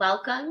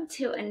Welcome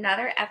to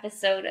another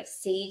episode of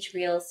Sage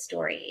Real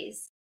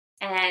Stories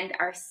and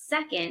our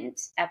second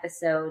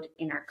episode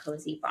in our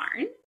cozy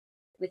barn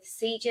with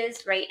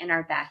sages right in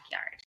our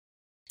backyard.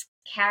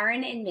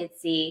 Karen and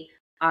Mitzi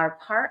are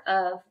part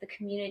of the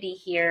community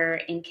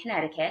here in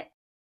Connecticut.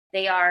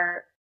 They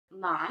are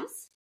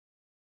moms,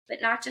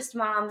 but not just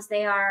moms.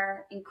 They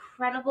are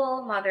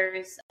incredible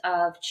mothers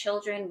of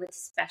children with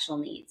special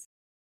needs.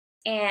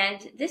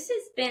 And this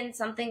has been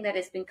something that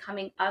has been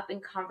coming up in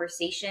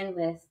conversation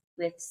with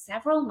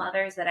several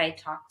mothers that I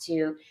talked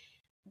to,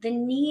 the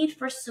need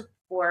for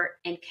support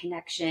and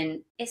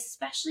connection,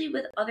 especially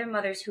with other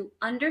mothers who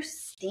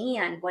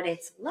understand what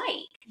it's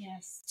like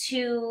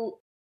to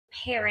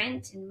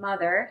parent and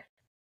mother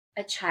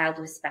a child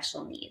with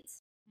special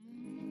needs.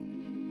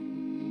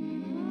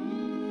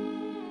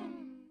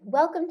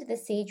 Welcome to the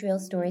Sage Real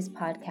Stories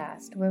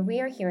podcast, where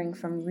we are hearing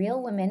from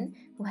real women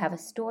who have a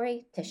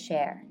story to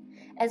share.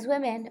 As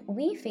women,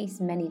 we face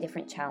many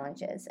different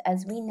challenges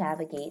as we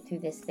navigate through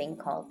this thing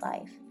called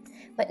life.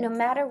 But no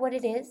matter what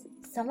it is,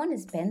 someone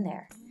has been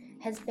there,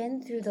 has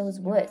been through those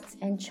woods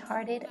and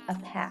charted a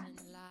path.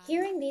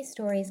 Hearing these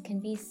stories can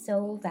be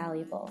so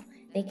valuable.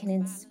 They can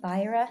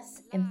inspire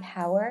us,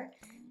 empower,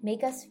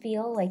 make us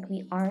feel like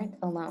we aren't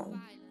alone.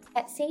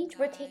 At Sage,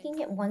 we're taking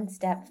it one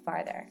step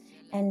farther,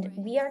 and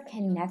we are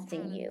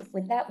connecting you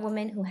with that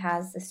woman who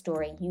has the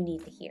story you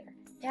need to hear.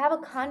 To have a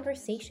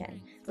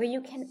conversation where you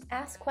can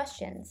ask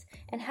questions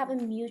and have a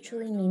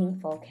mutually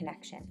meaningful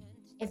connection.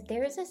 If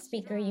there is a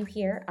speaker you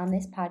hear on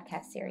this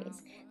podcast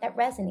series that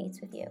resonates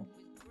with you,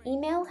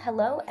 email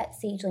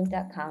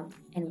hello@sagelink.com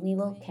and we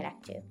will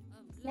connect you.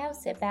 Now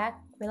sit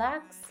back,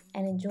 relax,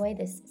 and enjoy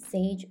this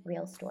Sage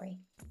Real Story.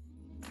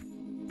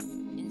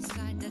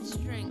 Inside that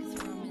strength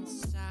from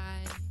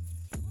inside,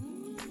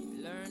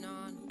 learn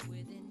on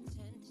with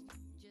intent.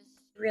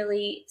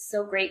 Really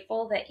so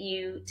grateful that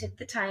you took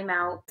the time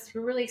out.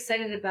 We're really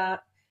excited about,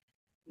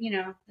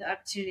 the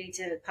opportunity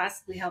to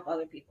possibly help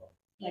other people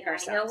like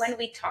ourselves. I know when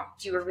we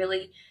talked, you were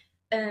really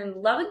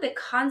loving the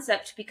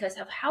concept because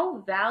of how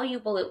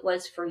valuable it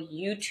was for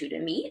you two to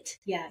meet.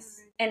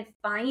 Yes. And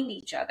find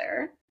each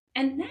other.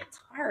 And that's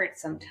hard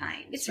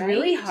sometimes. It's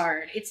really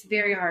hard. It's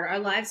very hard. Our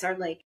lives are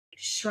like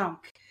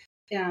shrunk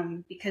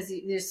because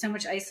there's so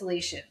much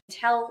isolation.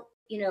 Tell,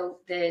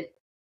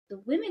 the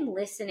women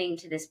listening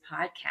to this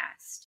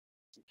podcast,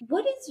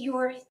 what is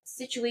your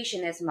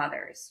situation as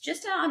mothers?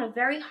 Just on a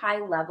very high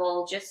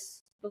level,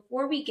 just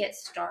before we get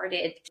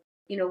started,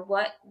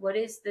 what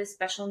is the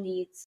special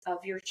needs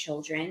of your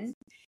children,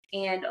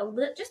 and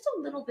just a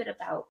little bit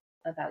about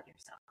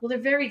yourself. Well, they're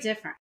very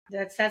different.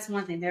 That's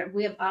one thing.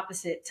 We have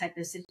opposite type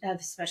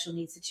of special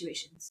needs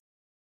situations,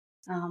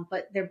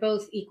 but they're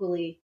both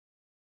equally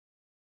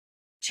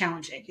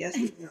challenging. Yes.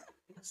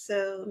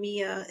 So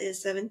Mia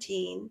is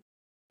 17,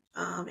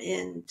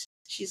 and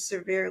she's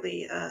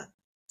severely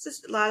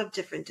just a lot of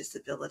different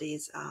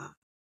disabilities.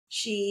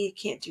 She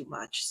can't do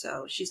much,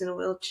 so she's in a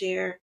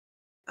wheelchair.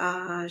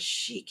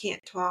 She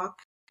can't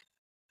talk.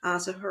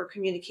 So her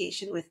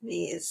communication with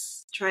me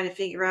is trying to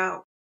figure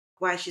out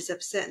why she's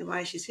upset and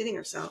why she's hitting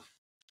herself.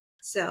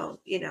 So,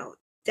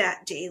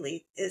 that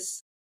daily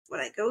is what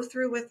I go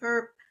through with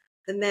her,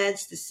 the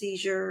meds, the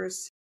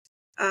seizures,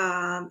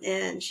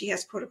 and she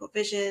has cortical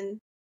vision.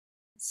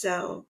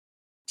 So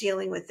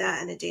dealing with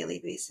that on a daily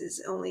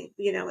basis, only,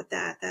 with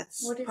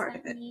that's part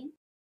of it. Mean?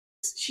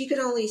 She could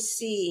only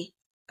see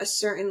a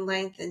certain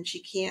length and she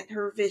can't,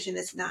 her vision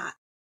is not.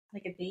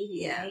 Like a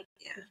baby, right?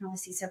 Yeah. You can only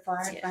see so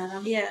far in front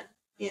of them. Yeah.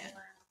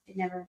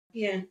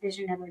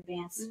 Vision never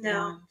advanced.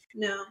 No,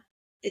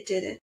 it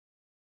didn't.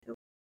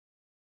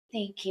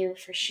 Thank you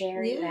for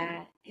sharing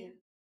that. Yeah.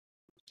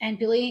 And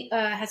Billy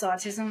has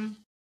autism,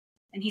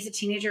 and he's a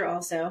teenager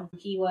also.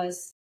 He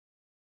was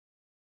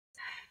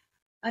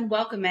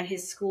unwelcome at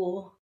his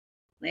school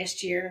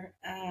last year,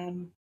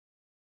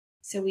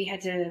 so we had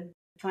to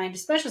find a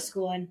special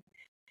school, and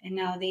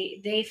now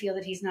they feel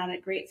that he's not a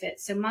great fit.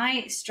 So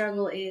my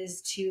struggle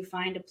is to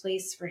find a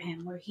place for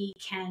him where he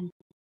can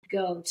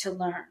go to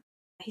learn.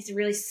 He's a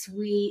really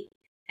sweet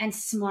and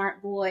smart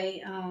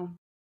boy.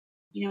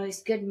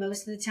 He's good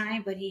most of the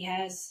time, but he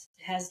has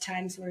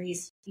times where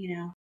he's,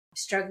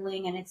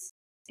 struggling, and it's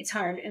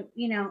hard.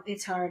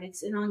 It's hard.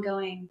 It's an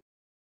ongoing,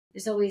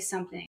 there's always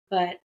something,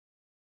 but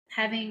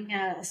having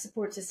a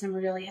support system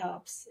really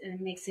helps and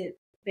makes it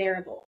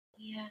bearable.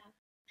 Yeah.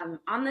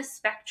 On the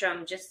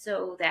spectrum, just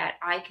so that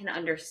I can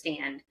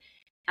understand,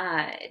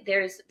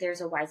 there's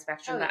a wide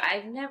spectrum, but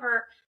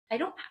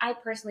I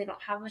personally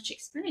don't have much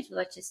experience with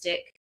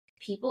autistic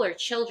people or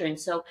children.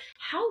 So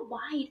how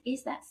wide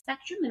is that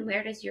spectrum, and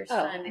where does your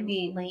son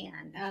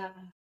land?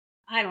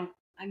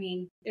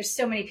 There's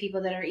so many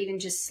people that are even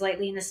just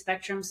slightly in the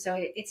spectrum. So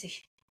it's a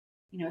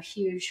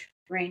huge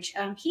range.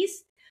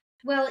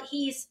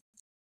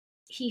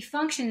 He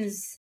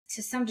functions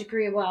to some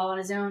degree well on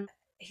his own.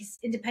 He's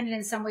independent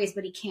in some ways,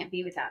 but he can't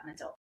be without an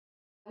adult.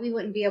 We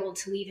wouldn't be able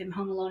to leave him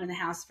home alone in the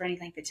house for any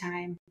length of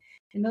time.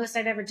 The most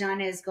I've ever done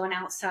is gone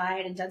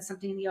outside and done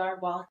something in the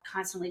yard while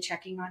constantly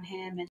checking on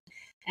him.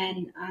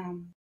 And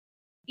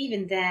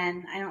even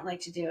then, I don't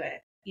like to do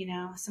it.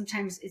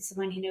 Sometimes it's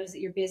when he knows that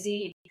you're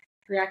busy,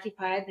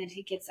 preoccupied, that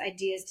he gets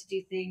ideas to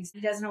do things.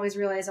 He doesn't always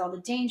realize all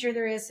the danger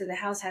there is. So the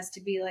house has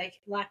to be like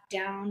locked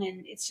down,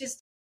 and it's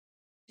just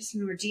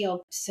an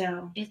ordeal.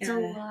 So it's a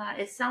lot.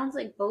 It sounds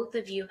like both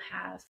of you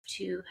have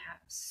to have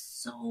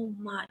so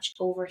much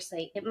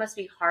oversight. It must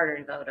be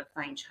harder though to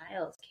find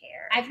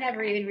childcare. I've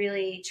never even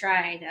really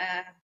tried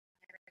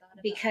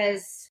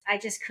because I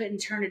just couldn't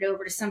turn it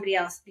over to somebody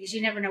else, because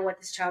you never know what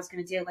this child's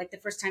going to do. Like the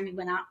first time he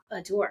went out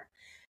a door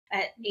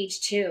at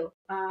age 2,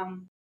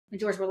 the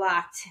doors were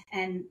locked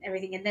and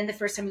everything. And then the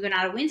first time we went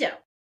out a window,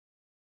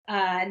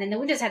 and then the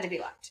windows had to be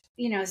locked,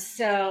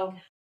 so.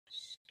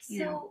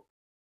 So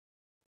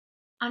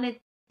on a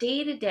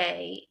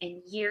day-to-day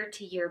and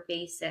year-to-year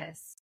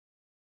basis,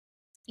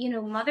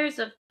 mothers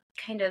of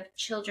kind of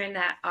children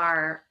that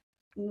are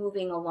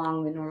moving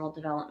along the normal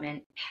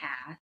development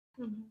path,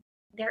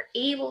 they're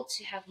able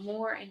to have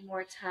more and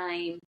more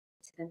time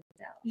to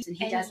themselves. And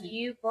he and doesn't.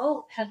 You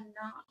both have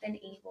not been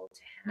able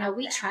to have No,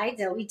 we that. tried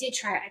though. We did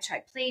try. I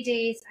tried play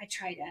dates. I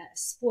tried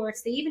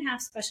sports. They even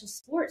have special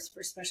sports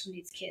for special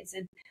needs kids.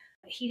 And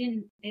he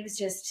didn't, it was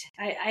just,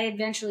 I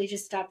eventually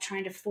just stopped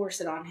trying to force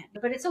it on him.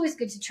 But it's always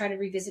good to try to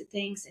revisit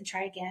things and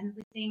try again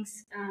with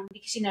things,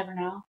 because you never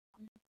know.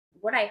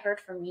 What I heard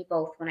from you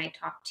both when I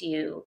talked to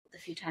you the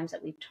few times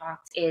that we've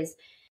talked is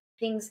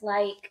things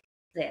like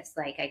this,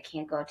 like I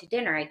can't go out to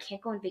dinner, I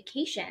can't go on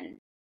vacation.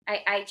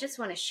 I just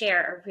want to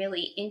share a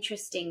really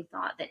interesting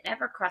thought that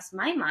never crossed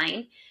my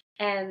mind,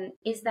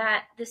 is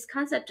that this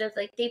concept of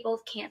like they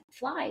both can't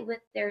fly with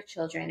their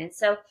children. And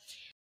so,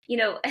 we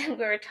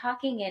were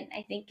talking, and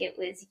I think it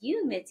was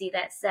you, Mitzi,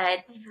 that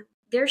said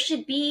there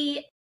should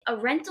be a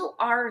rental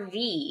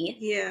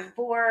RV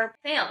for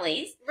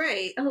families,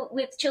 right,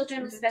 with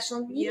children with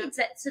special needs,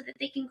 so that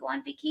they can go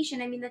on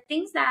vacation. I mean, the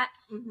things that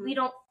we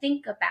don't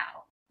think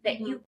about that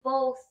you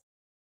both,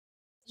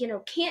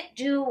 can't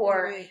do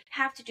or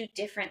have to do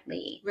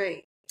differently.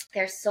 Right.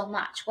 There's so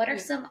much. What are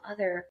some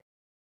other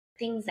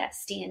things that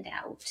stand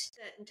out?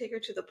 And take her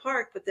to the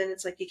park, but then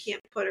it's like you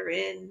can't put her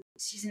in.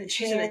 She's in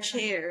a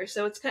chair.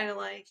 So it's kind of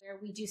like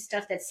we do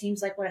stuff that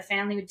seems like what a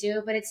family would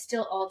do, but it's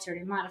still altered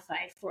and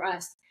modified for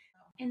us.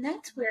 And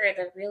that's where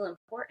the real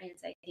importance,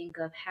 I think,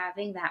 of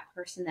having that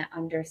person that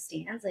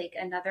understands, like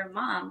another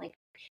mom. Like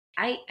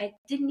I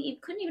couldn't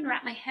even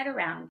wrap my head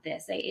around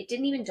this. It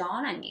didn't even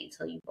dawn on me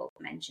until you both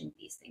mentioned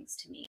these things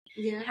to me.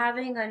 Yeah.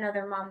 Having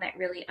another mom that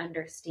really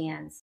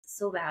understands,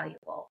 so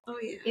valuable. Oh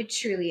yeah. It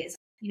truly is.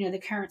 The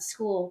current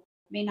school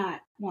may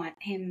not want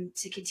him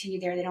to continue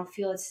there. They don't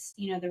feel it's,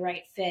 the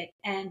right fit.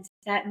 And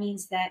that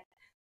means that,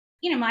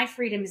 my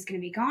freedom is going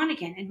to be gone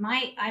again. And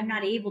I'm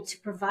not able to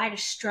provide a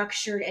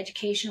structured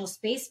educational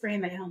space for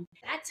him at home.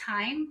 That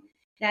time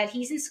that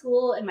he's in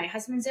school and my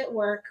husband's at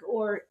work,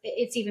 or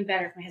it's even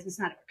better if my husband's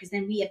not at work, because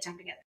then we have time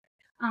together.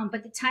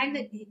 But the time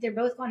that they're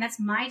both gone, that's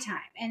my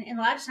time. And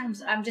a lot of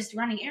times I'm just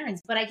running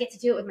errands, but I get to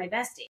do it with my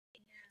bestie.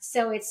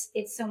 So it's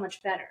so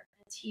much better.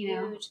 That's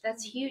huge.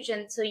 That's huge.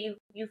 And so you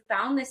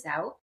found this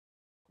out.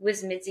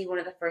 Was Mitzi one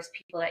of the first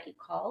people that you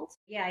called?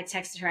 Yeah, I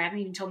texted her. I haven't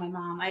even told my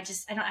mom. I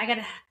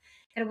gotta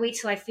wait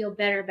till I feel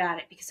better about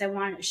it, because I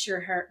want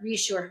to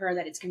reassure her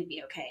that it's going to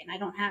be okay. And I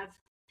don't have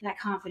that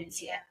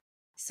confidence yet.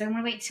 So I'm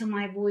going to wait till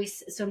my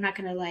voice, so I'm not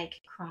going to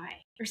like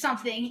cry or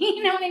something.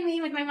 You know what I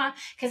mean? With my mom.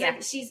 Because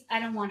I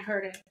don't want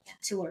her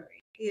to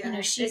worry.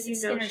 Yeah.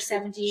 She's in her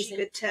 70s. She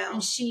could tell.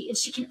 And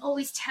she can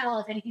always tell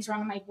if anything's wrong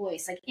with my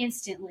voice, like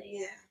instantly.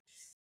 Yeah.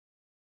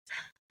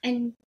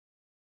 And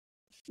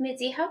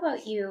Mitzi, how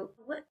about you?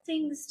 What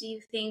things do you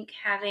think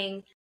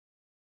having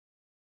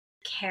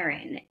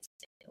Karen,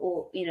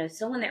 or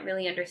someone that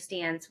really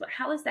understands,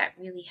 how has that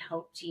really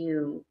helped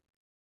you?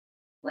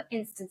 What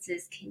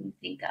instances can you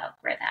think of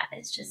where that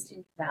is just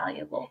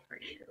invaluable for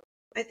you?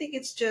 I think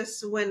it's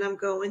just when I'm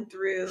going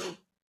through,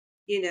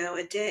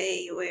 a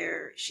day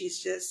where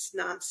she's just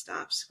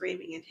nonstop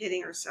screaming and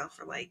hitting herself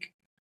for like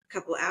a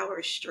couple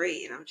hours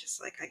straight, and I'm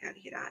just like, I gotta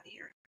get out of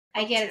here.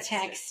 I get a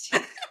text.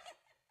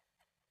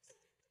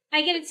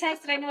 I get a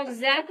text and I know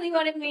exactly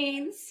what it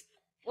means.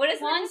 What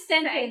is one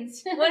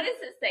sentence? What does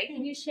it say?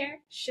 Can you share?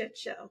 Shit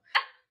show.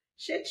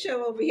 Shit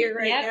show over here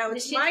right now.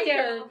 It's my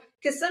turn.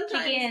 Because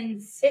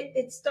sometimes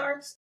it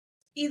starts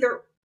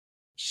either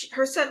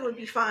her son would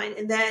be fine,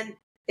 and then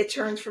it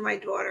turns for my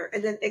daughter,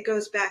 and then it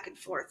goes back and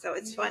forth. So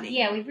it's funny.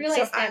 Yeah, we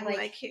realized that I'm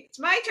like, it's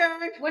my turn.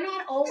 We're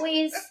not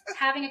always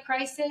having a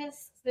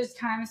crisis. There's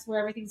times where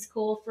everything's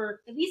cool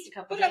for at least a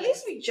couple of days. But at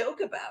least we joke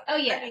about it. Oh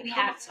yeah, we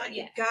have to.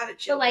 You gotta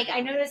joke. But like, I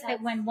noticed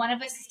that when one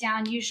of us is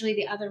down, usually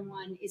the other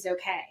one is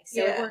okay.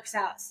 So it works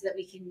out so that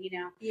we can,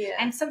 Yeah.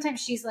 And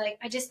sometimes she's like,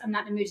 I'm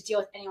not in the mood to deal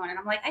with anyone, and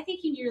I'm like, I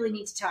think you really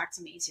need to talk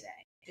to me today.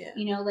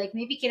 Yeah. Like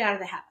maybe get out of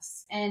the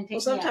house and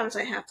pick sometimes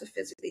I have to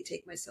physically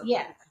take myself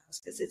out of the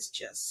house because it's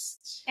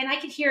just. And I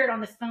could hear it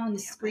on the phone, the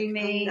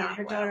screaming, like, and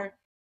her daughter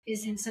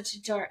is in such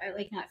a dark,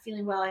 like not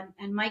feeling well,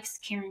 and Mike's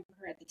caring for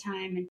her at the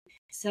time, and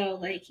so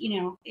like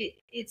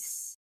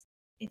it's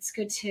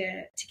good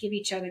to give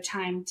each other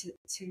time to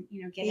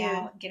get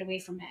out, get away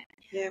from it.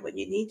 Yeah, when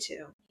you need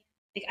to.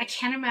 Like, I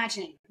can't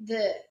imagine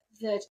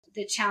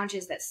the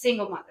challenges that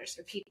single mothers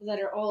or people that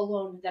are all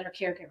alone that are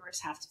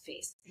caregivers have to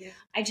face. Yeah.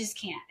 I just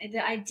can't.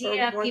 The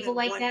idea of people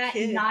like that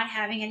and not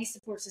having any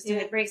support system,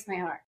 it breaks my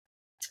heart.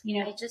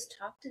 I just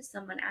talked to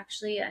someone,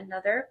 actually,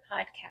 another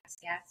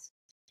podcast guest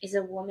is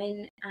a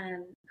woman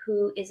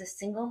who is a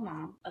single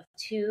mom of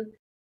 2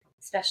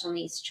 special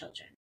needs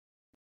children.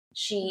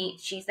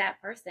 She's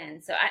that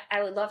person. So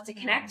I would love to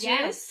connect you.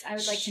 Yes, I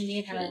would like to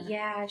meet her.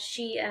 Yeah,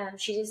 she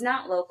is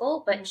not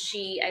local, but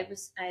I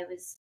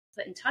was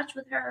put in touch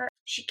with her.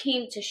 She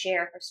came to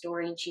share her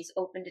story, and she's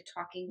open to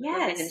talking with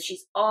women, and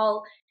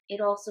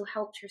it also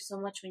helped her so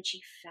much when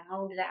she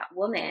found that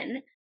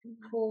woman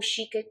who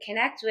she could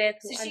connect with,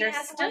 who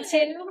understood.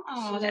 Too?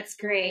 Oh, that's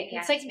great.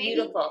 Yeah, it's like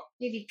beautiful.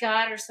 Maybe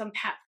God or some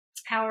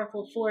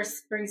powerful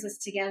force brings us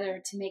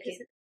together to make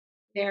it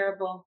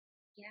bearable.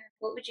 Yeah.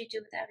 What would you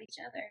do without each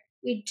other?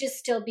 We'd just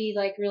still be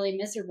like really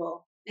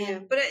miserable. Yeah,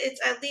 but it's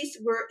at least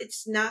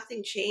it's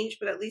nothing changed.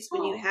 But at least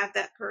when you have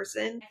that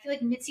person, I feel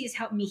like Mitzi has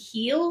helped me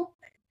heal.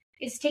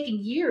 It's taken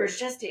years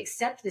just to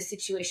accept the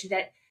situation,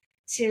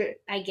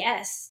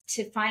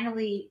 to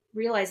finally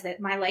realize that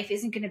my life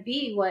isn't going to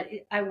be what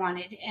I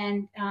wanted,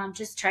 and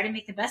just try to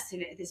make the best of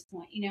it at this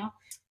point,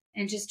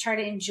 and just try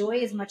to enjoy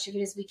as much of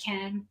it as we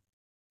can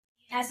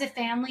as a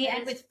family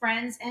and with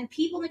friends and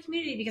people in the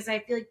community, because I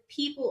feel like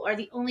people are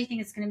the only thing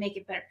that's going to make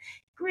it better.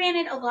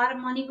 Granted, a lot of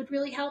money would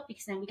really help,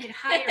 because then we could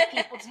hire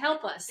people to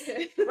help us.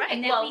 Right.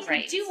 And then we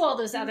could do all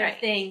those other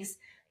things.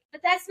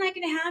 But that's not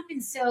going to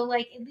happen. So,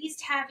 like, at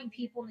least having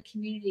people in the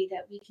community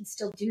that we can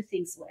still do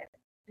things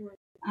with,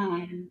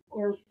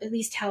 or at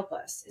least help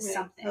us is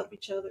something. Help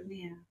each other.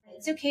 Yeah.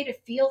 It's okay to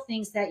feel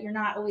things that you're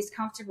not always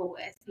comfortable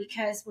with,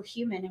 because we're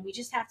human, and we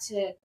just have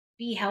to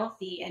be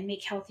healthy and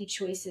make healthy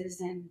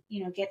choices, and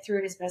get through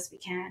it as best we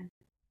can.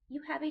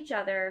 You have each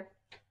other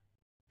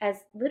as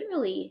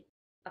literally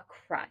a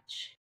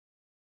crutch.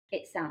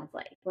 It sounds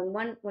like when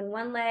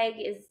one leg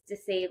is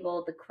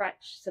disabled, the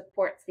crutch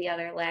supports the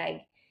other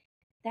leg.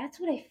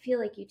 That's what I feel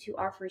like you two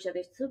are for each other.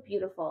 It's so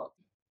beautiful.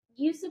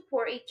 You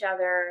support each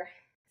other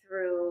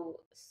through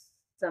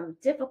some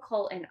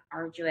difficult and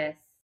arduous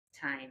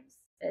times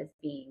as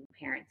being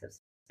parents of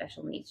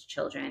special needs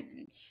children.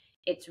 And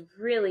it's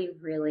really,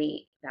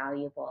 really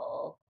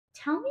valuable.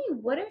 Tell me,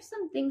 what are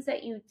some things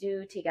that you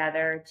do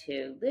together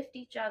to lift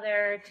each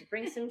other, to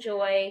bring some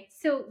joy?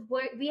 So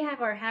we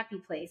have our happy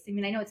place. I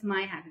mean, I know it's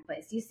my happy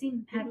place. You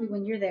seem happy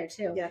when you're there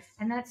too. Yes.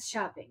 And that's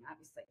shopping,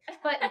 obviously.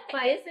 But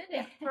isn't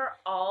it for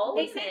all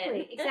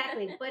women?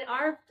 Exactly. But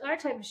our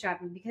type of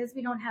shopping, because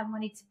we don't have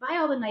money to buy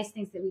all the nice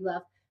things that we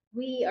love,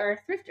 we are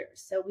thrifters.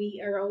 So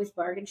we are always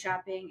bargain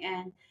shopping,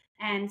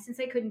 and since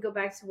I couldn't go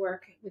back to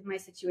work with my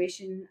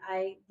situation,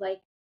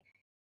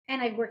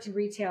 and I've worked in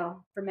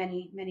retail for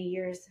many, many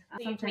years.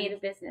 So you've made a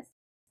business.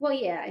 Well,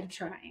 yeah, I'm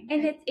trying.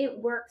 And it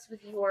works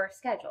with your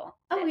schedule.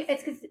 Oh,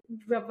 it's because it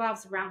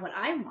revolves around what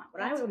I want,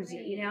 what I want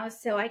to do,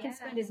 So I can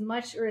spend as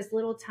much or as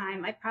little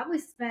time. I probably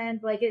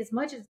spend like as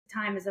much as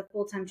time as a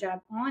full-time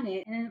job on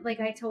it. And like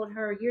I told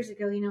her years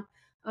ago,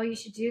 oh, you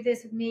should do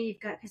this with me.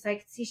 Because I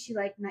could see she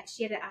had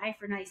an eye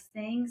for nice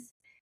things.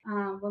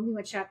 When we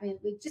went shopping,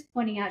 she's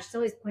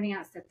always pointing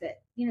out stuff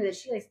that, that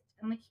she likes.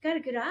 I'm like, you got a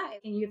good eye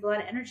and you have a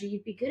lot of energy.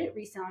 You'd be good at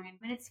reselling it,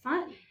 and it's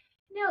fun.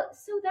 No,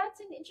 so that's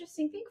an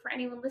interesting thing for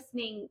anyone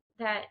listening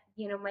that,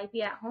 might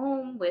be at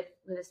home with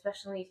a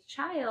special needs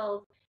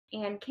child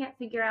and can't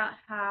figure out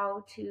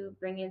how to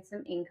bring in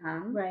some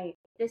income. Right.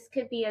 This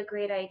could be a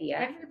great idea.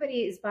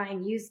 Everybody is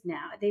buying used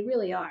now. They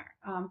really are.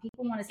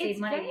 People want to save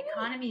money. The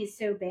economy is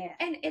so bad.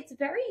 And it's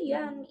very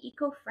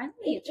eco-friendly.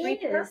 It's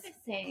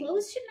repurposing.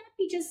 Clothes should not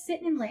be just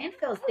sitting in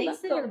landfills.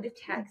 Things that are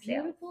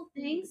beautiful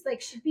things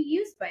should be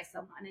used by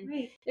someone.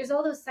 And there's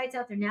all those sites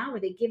out there now where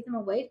they give them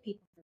away to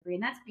people for free,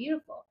 and that's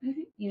beautiful.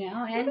 Mm-hmm.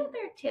 And what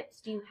other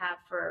tips do you have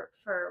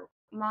for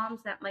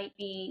moms that might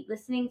be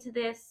listening to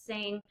this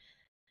saying,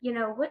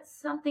 what's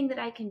something that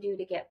I can do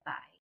to get by?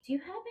 Do you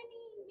have any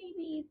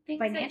maybe things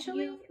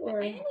financially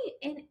or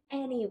in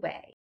any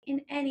way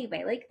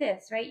like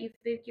this, right? You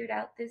figured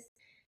out this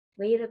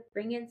way to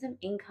bring in some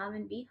income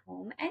and be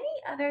home. Any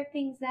other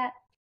things that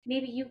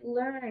maybe you've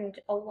learned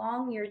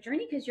along your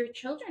journey, because your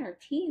children are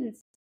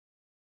teens?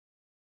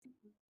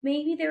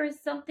 Maybe there is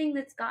something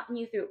that's gotten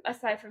you through,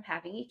 aside from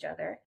having each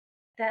other,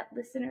 that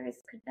listeners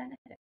could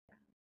benefit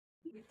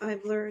from.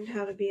 I've learned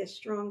how to be a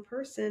strong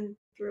person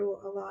through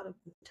a lot of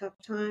tough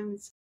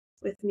times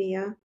with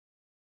Mia.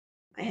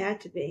 I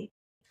had to be.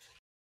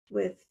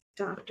 With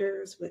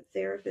doctors, with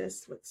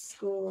therapists, with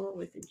school,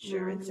 with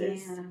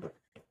insurances.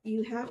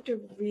 You have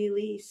to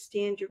really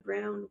stand your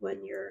ground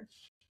when you're,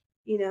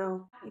 you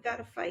got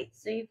to fight.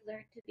 So you've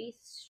learned to be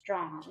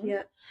strong.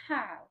 Yeah.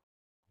 How?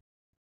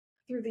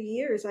 Through the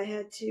years, I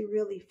had to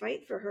really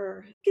fight for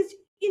her. Because,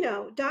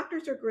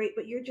 doctors are great,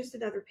 but you're just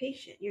another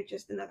patient. You're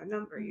just another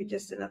number. You're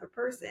just another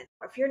person.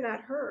 If you're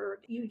not heard,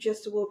 you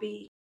just will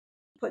be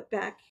put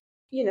back,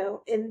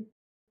 in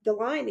the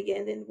line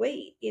again and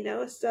wait,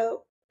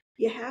 So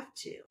you have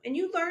to. And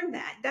you learn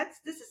that.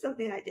 This is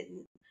something I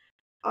didn't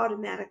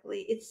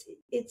automatically.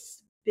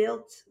 It's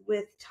built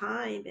with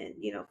time and,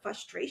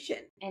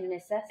 frustration And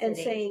necessity. and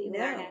saying You no.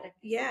 learn out of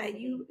Yeah. necessity.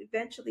 You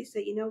eventually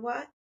say, you know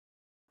what?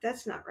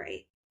 That's not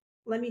right.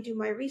 Let me do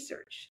my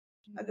research.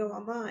 I go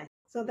online.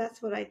 So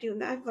that's what I do.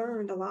 And I've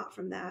learned a lot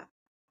from that.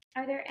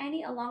 Are there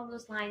any along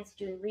those lines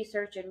doing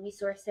research and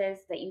resources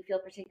that you feel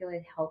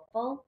particularly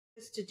helpful?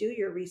 Just to do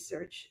your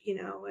research,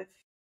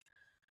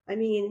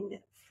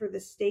 for the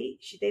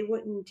state, they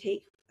wouldn't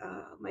take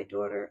my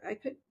daughter.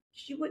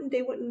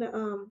 They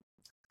wouldn't,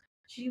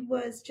 she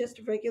was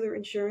just regular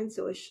insurance.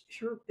 So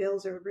her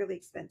bills are really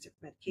expensive,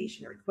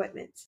 medication or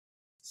equipment.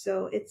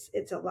 So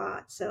it's a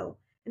lot. So,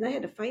 and I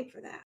had to fight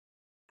for that.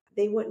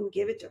 They wouldn't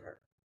give it to her,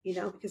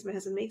 because my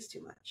husband makes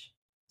too much.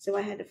 So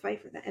I had to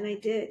fight for that. And I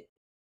did.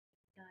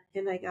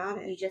 And I got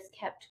it. You just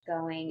kept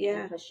going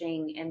Yeah. and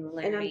pushing and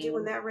learning. And I'm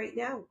doing that right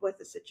now with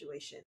the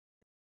situation.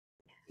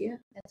 Yeah.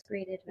 That's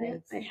great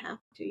advice. Yeah, I have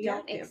to.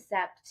 Don't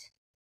accept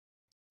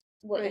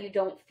what you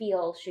don't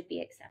feel should be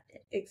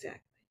accepted.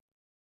 Exactly.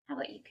 How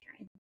about you,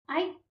 Karen?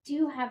 I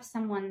do have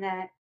someone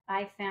that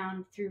I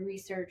found through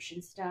research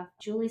and stuff.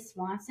 Julie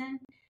Swanson.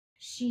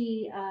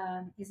 She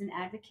is an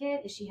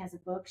advocate. She has a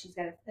book. She's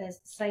got a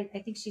site. I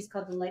think she's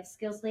called the Life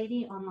Skills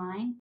Lady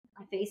online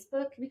on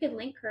Facebook. We could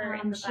link her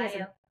in the She has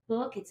bio. a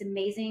book. It's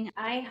amazing.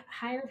 I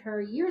hired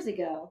her years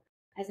ago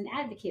as an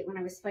advocate when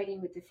I was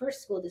fighting with the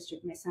first school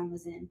district my son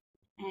was in.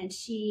 And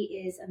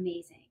she is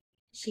amazing.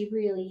 She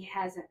really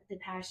has the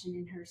passion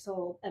in her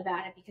soul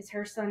about it because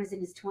her son is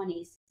in his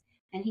 20s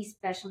and he's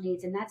special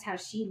needs. And that's how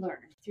she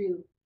learned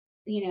through,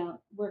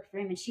 work for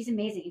him. And she's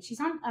amazing. And she's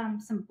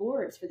on some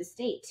boards for the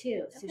state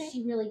too. So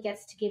she really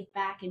gets to give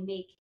back and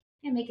make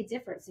a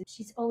difference. And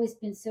she's always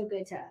been so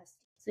good to us.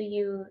 So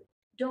you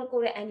don't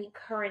go to any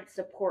current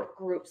support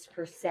groups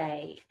per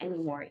se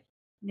anymore.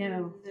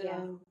 No.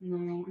 Yeah.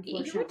 No,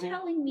 You were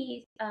telling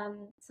me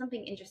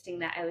something interesting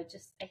that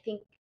I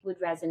think would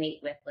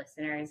resonate with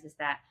listeners is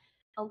that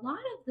a lot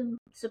of the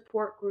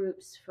support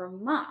groups for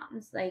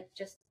moms, like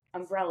just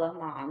umbrella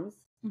moms,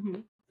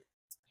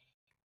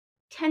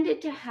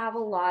 tended to have a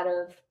lot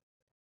of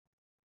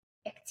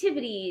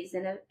activities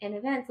and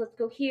events. Let's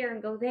go here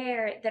and go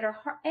there that are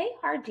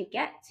hard to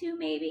get to,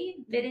 maybe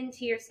fit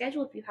into your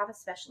schedule if you have a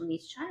special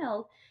needs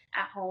child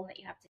at home that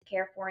you have to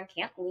care for and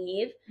can't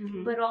leave,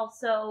 but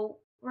also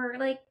were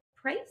like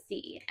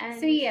pricey. And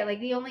so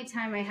like the only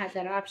time I had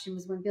that option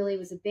was when Billy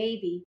was a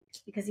baby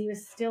because he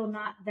was still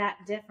not that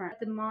different.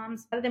 The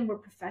moms, a lot of them were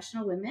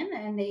professional women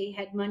and they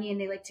had money and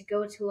they like to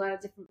go to a lot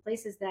of different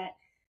places that,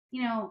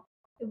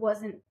 it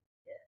wasn't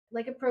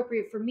like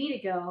appropriate for me to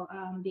go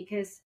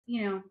because,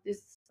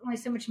 there's only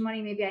so much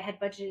money maybe I had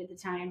budgeted at the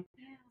time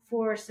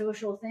for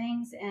social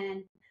things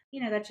and,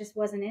 that just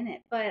wasn't in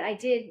it. But I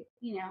did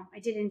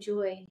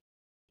enjoy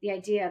the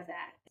idea of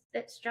that.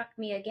 That struck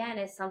me again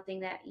as something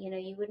that,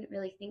 you wouldn't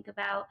really think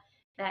about,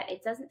 that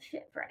it doesn't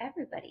fit for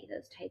everybody,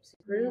 those types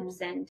of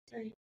groups. And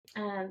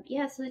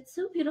so it's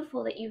so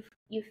beautiful that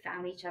you've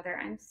found each other.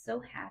 I'm so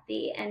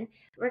happy. And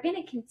we're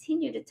going to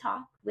continue to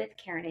talk with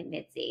Karen and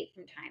Midsieka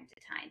from time to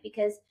time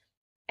because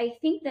I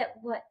think that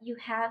what you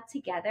have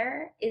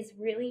together is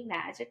really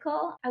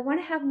magical. I want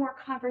to have more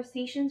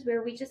conversations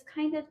where we just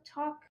kind of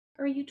talk,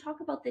 or you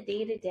talk about the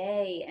day to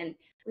day and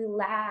we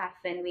laugh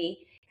and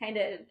we kind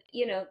of,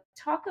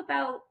 talk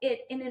about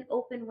it in an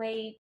open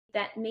way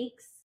that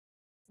makes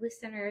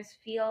listeners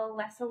feel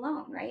less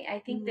alone, right? I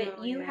think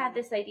that you had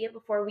this idea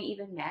before we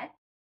even met.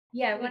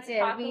 Yeah, we did.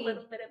 Talk a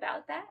little bit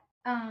about that.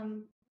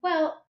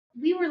 Well,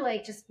 we were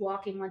like just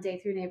walking one day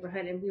through the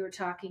neighborhood and we were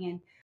talking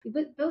and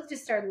we both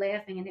just started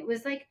laughing. And it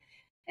was like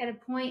at a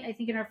point, I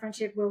think, in our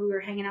friendship where we were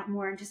hanging out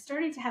more and just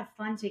starting to have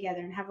fun together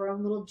and have our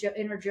own little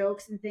inner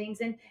jokes and things.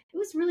 And it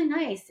was really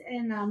nice.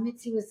 And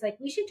Mitzi was like,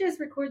 we should just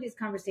record these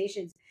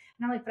conversations.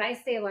 And I'm like, but I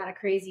say a lot of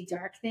crazy,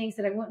 dark things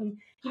that I wouldn't,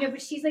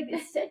 but she's like,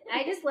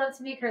 I just love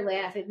to make her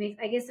laugh.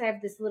 I guess I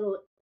have this little,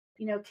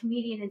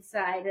 comedian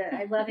inside.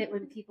 I love it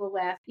when people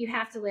laugh. You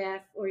have to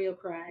laugh or you'll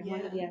cry,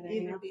 one or the other.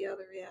 Either the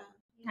other,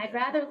 I'd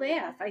rather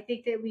laugh. I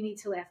think that we need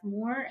to laugh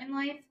more in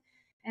life.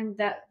 And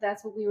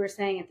that's what we were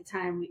saying at the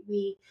time.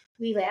 We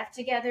laugh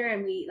together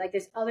and we like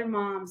there's other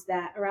moms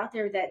that are out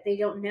there that they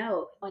don't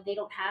know, or they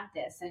don't have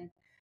this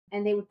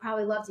and they would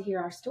probably love to hear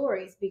our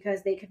stories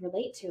because they could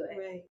relate to it.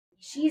 Right.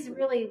 She's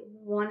really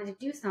wanted to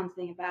do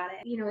something about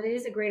it. It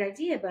is a great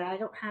idea, but I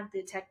don't have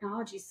the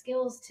technology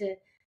skills to,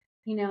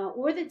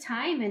 or the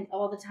time and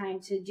all the time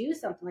to do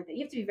something like that.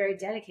 You have to be very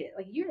dedicated.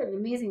 Like you're an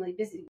amazingly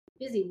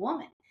busy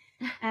woman.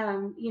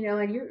 And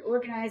you're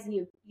organized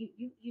and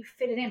you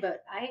fit it in,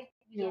 but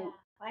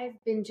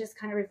I've been just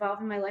kind of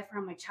revolving my life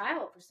around my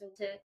child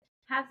to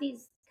have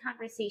these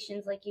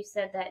conversations, like you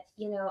said, that,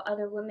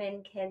 other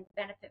women can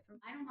benefit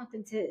from. I don't want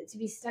them to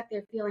be stuck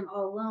there feeling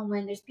all alone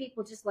when there's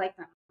people just like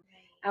them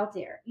out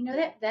there,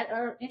 that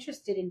are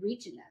interested in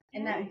reaching them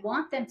and that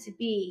want them to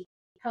be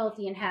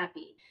healthy and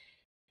happy.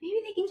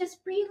 maybe they can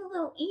just breathe a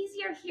little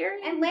easier here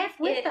and laugh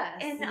with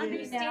us and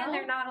understand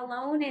they're not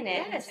alone in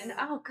it. Yes. And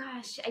oh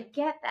gosh, I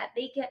get that.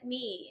 They get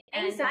me.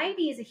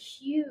 Anxiety is a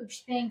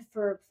huge thing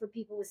for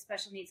people with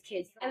special needs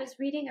kids. I was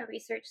reading a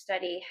research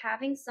study.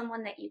 Having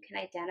someone that you can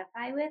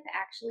identify with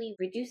actually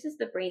reduces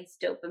the brain's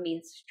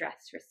dopamine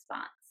stress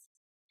response.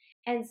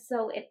 And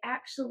so it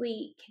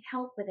actually can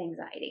help with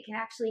anxiety. It can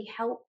actually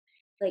help,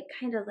 like,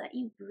 kind of let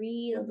you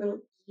breathe a little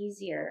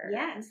easier.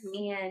 Yes.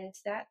 And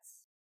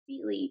that's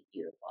really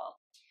beautiful.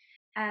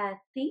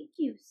 Thank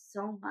you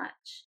so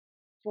much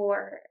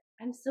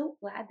I'm so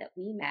glad that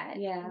we met.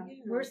 Yeah,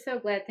 we're so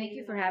glad. Thank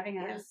you for having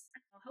us.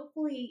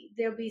 Hopefully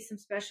there'll be some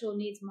special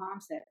needs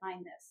moms that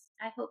find this.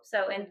 I hope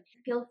so. And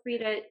feel free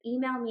to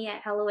email me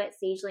at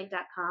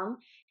hello@sagelink.com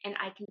and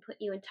I can put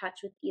you in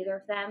touch with either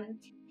of them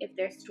if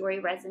their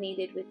story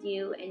resonated with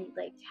you and you'd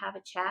like to have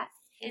a chat.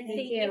 And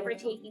thank you for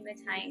taking the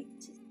time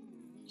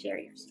to share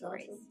your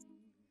stories.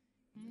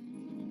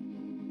 Awesome.